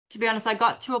to be honest, I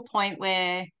got to a point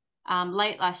where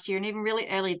late last year and even really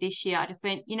early this year, I just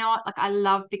went, you know what, like I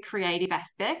love the creative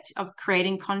aspect of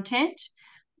creating content.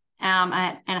 And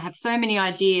I have so many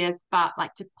ideas, but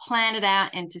like to plan it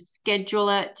out and to schedule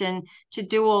it and to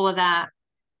do all of that,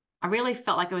 I really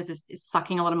felt like it was just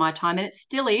sucking a lot of my time, and it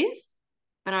still is.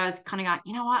 But I was kind of like,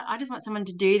 you know what, I just want someone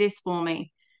to do this for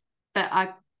me. But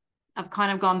I've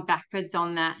kind of gone backwards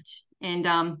on that, and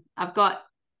I've got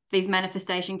these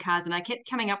manifestation cards, and I kept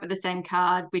coming up with the same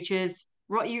card, which is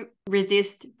what you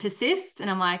resist persists, and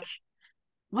I'm like,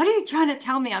 what are you trying to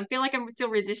tell me? I feel like I'm still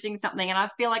resisting something. And I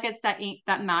feel like it's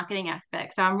that marketing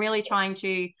aspect. So I'm really trying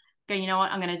to go, you know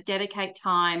what, I'm going to dedicate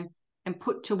time and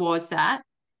put towards that,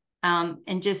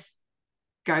 and just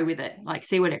go with it. Like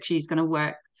see what actually is going to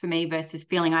work for me versus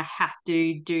feeling I have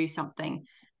to do something,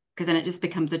 because then it just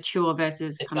becomes a chore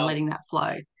versus It kind of does. letting that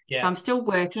flow. So Yeah. I'm still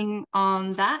working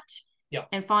on that Yeah.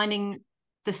 and finding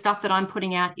the stuff that I'm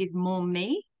putting out is more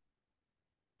me,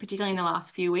 particularly in the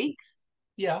last few weeks.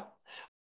 Yeah.